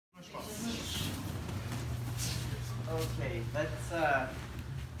Okay,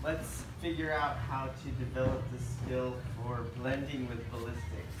 let's figure out how to develop the skill for blending with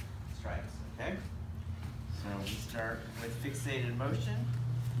ballistic strikes, okay? So we start with fixated motion.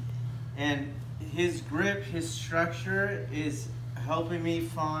 And his grip, his structure is helping me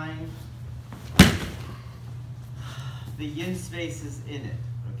find the yin spaces in it,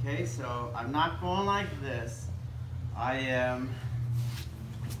 okay? So I'm not going like this. I am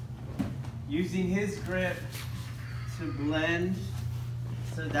using his grip to blend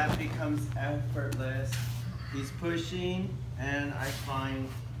so that becomes effortless. He's pushing and I find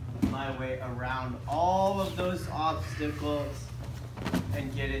my way around all of those obstacles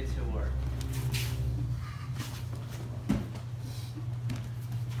and get it to work.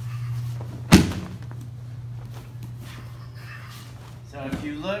 So if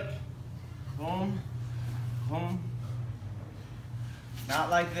you look, boom, boom,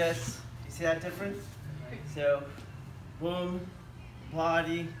 not like this. You see that difference? So, boom,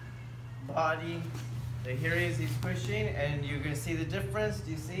 body, body. So here he is, he's pushing, and you're gonna see the difference.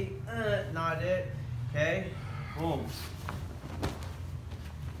 Do you see? Not it. Okay, boom.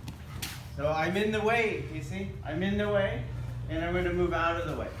 So I'm in the way, you see? I'm in the way, and I'm gonna move out of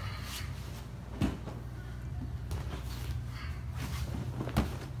the way.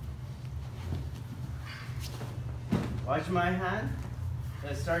 Watch my hand.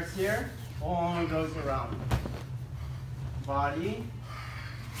 It starts here, boom, goes around. Body.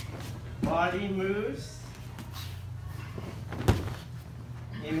 Body moves.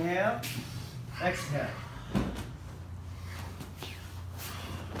 Inhale. Exhale.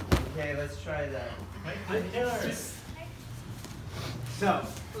 Okay, let's try that. So,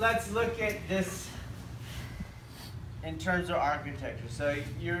 let's look at this in terms of architecture. So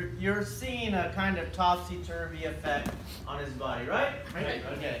you're seeing a kind of topsy-turvy effect on his body, right? Right.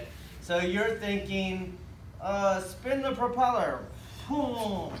 Okay. So you're thinking, spin the propeller,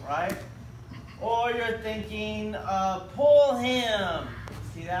 boom, right? Or you're thinking, pull him.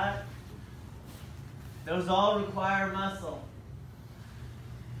 See that? Those all require muscle.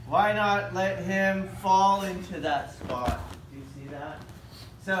 Why not let him fall into that spot? Do you see that?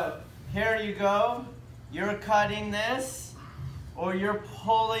 So here you go. You're cutting this, or you're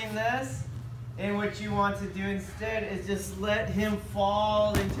pulling this, and what you want to do instead is just let him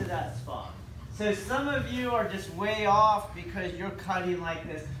fall into that spot. So some of you are just way off because you're cutting like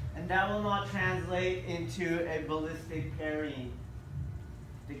this, and that will not translate into a ballistic parrying,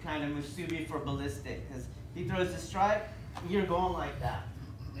 the kind of Musubi for ballistic, because he throws a strike, you're going like that,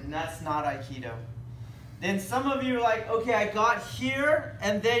 and that's not Aikido. Then some of you are like, okay, I got here,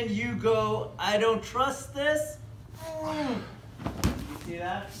 and then you go, I don't trust this. You see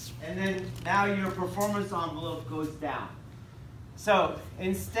that? And then now your performance envelope goes down. So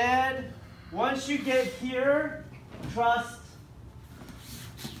instead, once you get here, trust,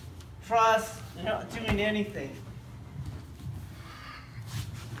 you're not doing anything.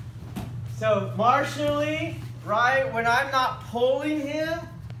 So martially, right, when I'm not pulling him,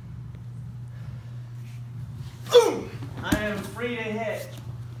 I am free to hit.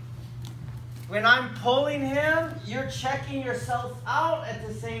 When I'm pulling him, you're checking yourself out at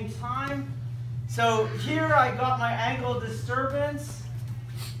the same time. So here I got my angle disturbance.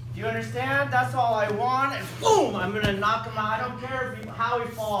 Do you understand? That's all I want. And boom, I'm going to knock him out. I don't care how he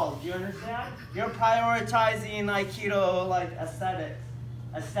falls. Do you understand? You're prioritizing Aikido like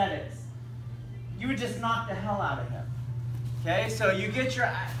aesthetics. You would just knock the hell out of him. Okay, so you get your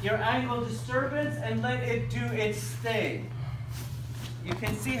angle disturbance and let it do its thing. You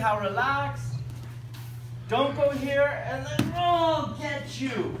can see how relaxed. Don't go here and then get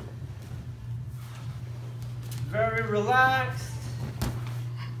you. Very relaxed.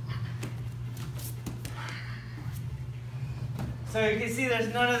 So you can see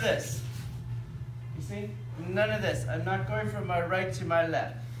there's none of this. You see? None of this. I'm not going from my right to my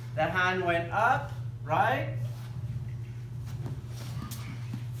left. The hand went up, right?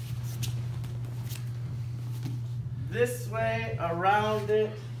 This way, around it,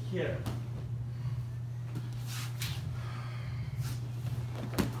 here.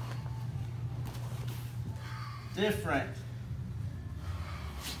 Different.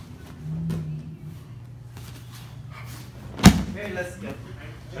 Okay, let's go.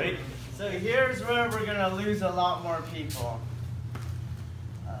 Ready? So here's where we're going to lose a lot more people.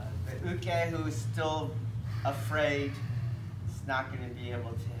 The uke who is still afraid is not going to be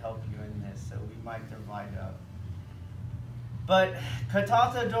able to help you in this, so we might divide up. But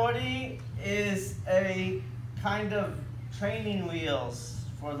Katata Dori is a kind of training wheels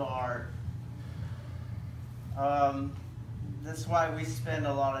for the art. That's why we spend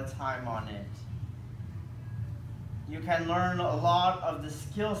a lot of time on it. you can learn a lot of the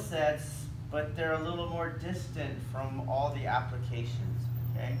skill sets, but they're a little more distant from all the applications,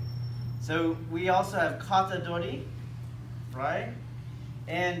 okay? So we also have katadori, right?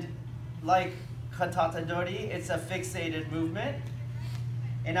 And like katadori, it's a fixated movement.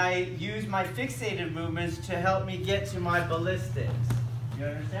 And I use my fixated movements to help me get to my ballistics. You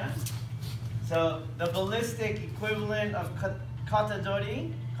understand? So the ballistic equivalent of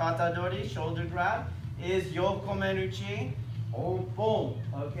katadori, shoulder grab, is yokomenuchi, or boom,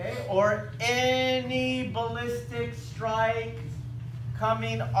 okay? Or any ballistic strike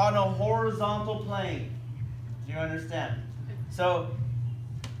coming on a horizontal plane. Do you understand? So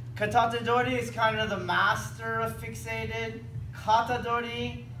katadori is kind of the master of fixated.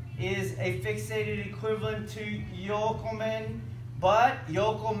 Katadori is a fixated equivalent to yokomen, but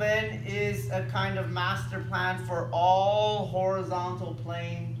yokomen is a kind of master plan for all horizontal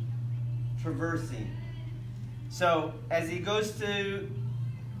plane traversing. So as he goes to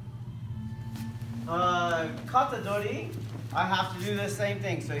katadori, I have to do the same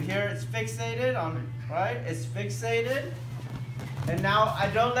thing. So here it's fixated on, right? It's fixated. And now I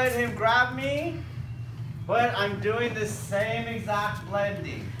don't let him grab me, but I'm doing the same exact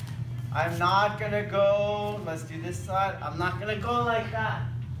blending. I'm not gonna go, let's do this side. I'm not gonna go like that.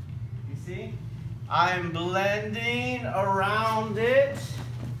 You see? I'm blending around it.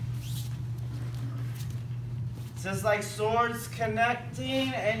 It's just like swords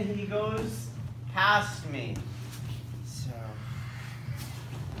connecting and he goes past me. So,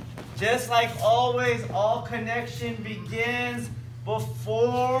 just like always, all connection begins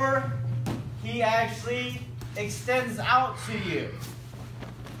before he actually extends out to you.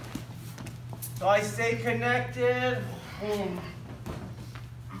 So I stay connected. Boom.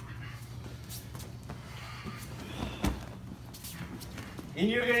 And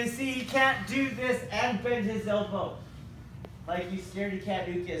you're going to see he can't do this and bend his elbow. Like you scaredy cat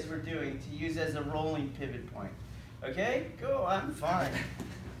ukas were doing to use as a rolling pivot point. Okay? Go, I'm fine.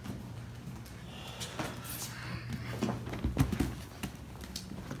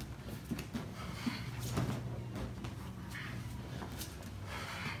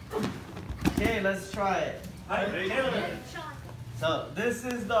 Okay, let's try it. So this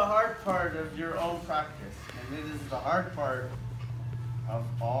is the hard part of your own practice. And this is the hard part of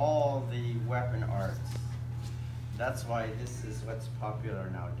all the weapon arts. That's why this is what's popular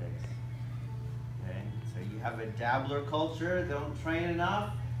nowadays. Okay, so you have a dabbler culture, don't train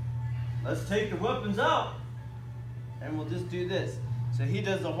enough. Let's take the weapons out. And we'll just do this. So he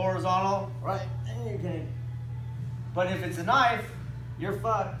does the horizontal, right? And you're gonna, but if it's a knife, you're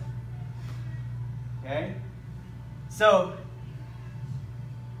fucked. Okay? So,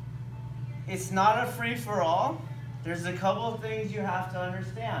 it's not a free-for-all. There's a couple of things you have to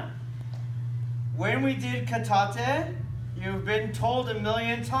understand. When we did katate, you've been told a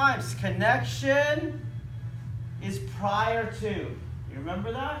million times, connection is prior to. You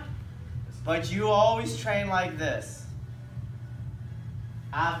remember that? But you always train like this,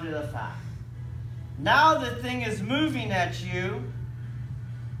 after the fact. Now the thing is moving at you,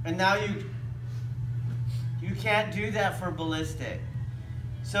 and now you can't do that for ballistic.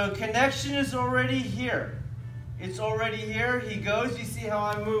 So connection is already here. It's already here. He goes, you see how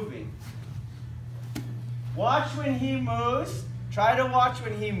I'm moving. Watch when he moves. Try to watch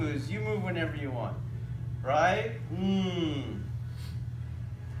when he moves. You move whenever you want. Right? Can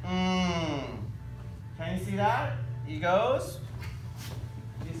you see that? He goes.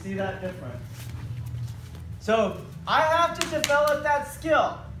 You see that difference? So I have to develop that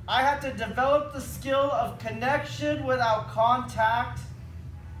skill. I have to develop the skill of connection without contact.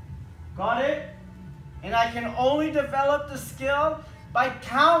 Got it? And I can only develop the skill by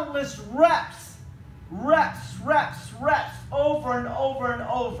countless reps. Reps, over and over and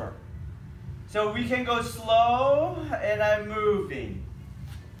over. So we can go slow, and I'm moving.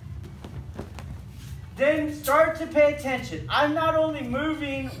 Then start to pay attention. I'm not only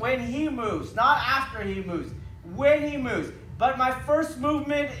moving when he moves, not after he moves, when he moves. But my first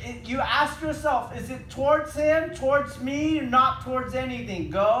movement, you ask yourself, is it towards him, towards me, or not towards anything?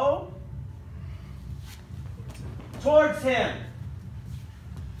 Go. Towards him.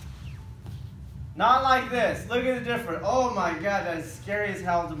 Not like this. Look at the difference. Oh my God, that is scary as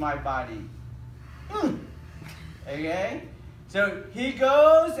hell to my body. Okay? So he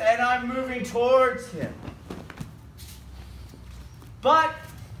goes and I'm moving towards him. But,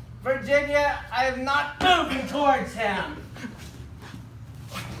 Virginia, I am not moving towards him.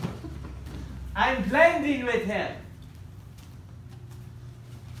 I'm blending with him.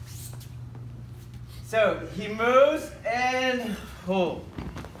 So he moves and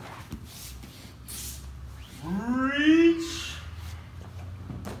reach.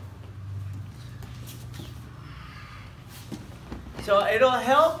 So it'll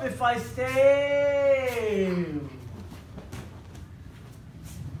help if I stay.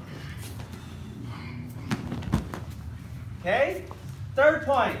 Okay? Third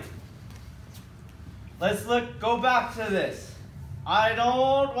point. Let's go back to this. I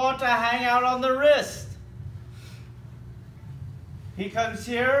don't want to hang out on the wrist. He comes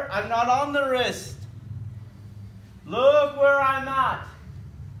here, I'm not on the wrist. Look where I'm at.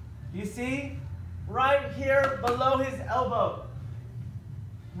 You see? Right here below his elbow.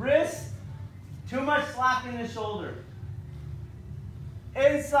 Wrist, too much slack in the shoulder.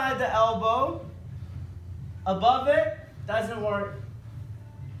 Inside the elbow, above it, doesn't work.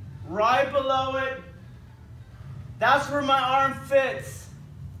 Right below it, that's where my arm fits.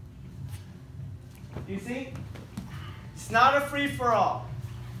 You see? It's not a free-for-all.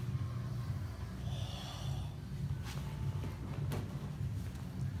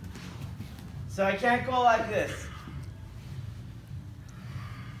 So I can't go like this.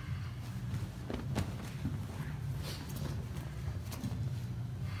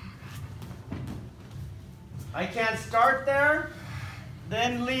 I can't start there,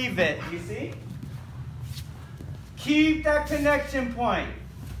 then leave it, you see? Keep that connection point.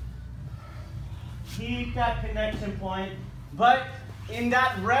 Keep that connection point, but in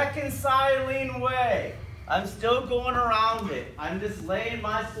that reconciling way. I'm still going around it. I'm just laying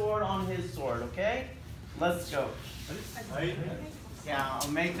my sword on his sword, okay? Let's go. Yeah,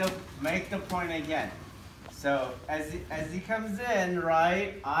 I'll make the point again. So as he comes in,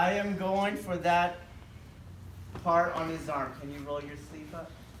 right, I am going for that part on his arm. Can you roll your sleeve up?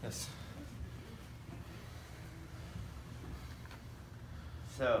 Yes.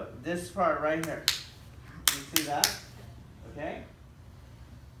 So this part right here. You see that? Okay?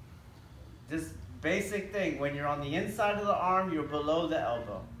 This basic thing, when you're on the inside of the arm, you're below the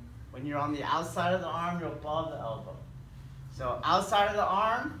elbow. When you're on the outside of the arm, you're above the elbow. So outside of the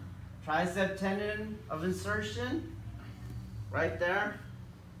arm, tricep tendon of insertion, right there.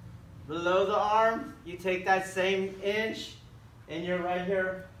 Below the arm, you take that same inch and you're right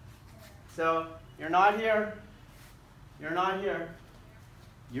here. So you're not here, you're not here,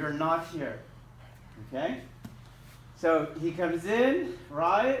 you're not here, okay? So he comes in,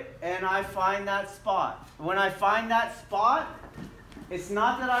 right, and I find that spot. When I find that spot, it's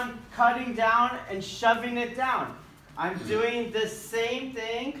not that I'm cutting down and shoving it down. I'm doing the same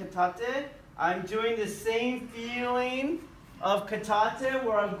thing, katate. I'm doing the same feeling of katate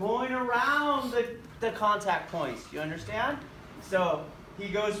where I'm going around the contact points. You understand? So he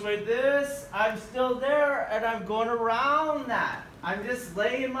goes with this, I'm still there, and I'm going around that. I'm just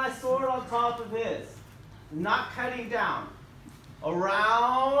laying my sword on top of his. Not cutting down.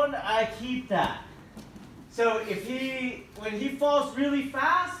 Around, I keep that. So when he falls really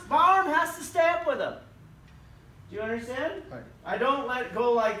fast, my arm has to stay up with him. Do you understand? Right. I don't let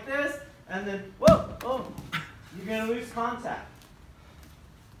go like this, and then, whoa, oh, you're going to lose contact.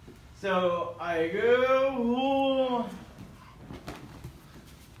 So I go, whoa.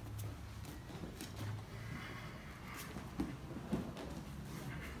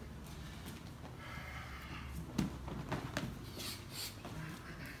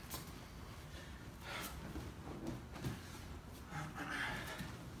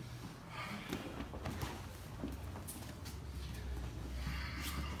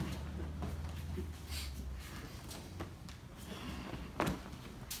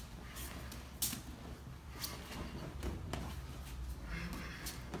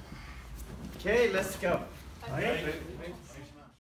 Okay, let's go. Okay.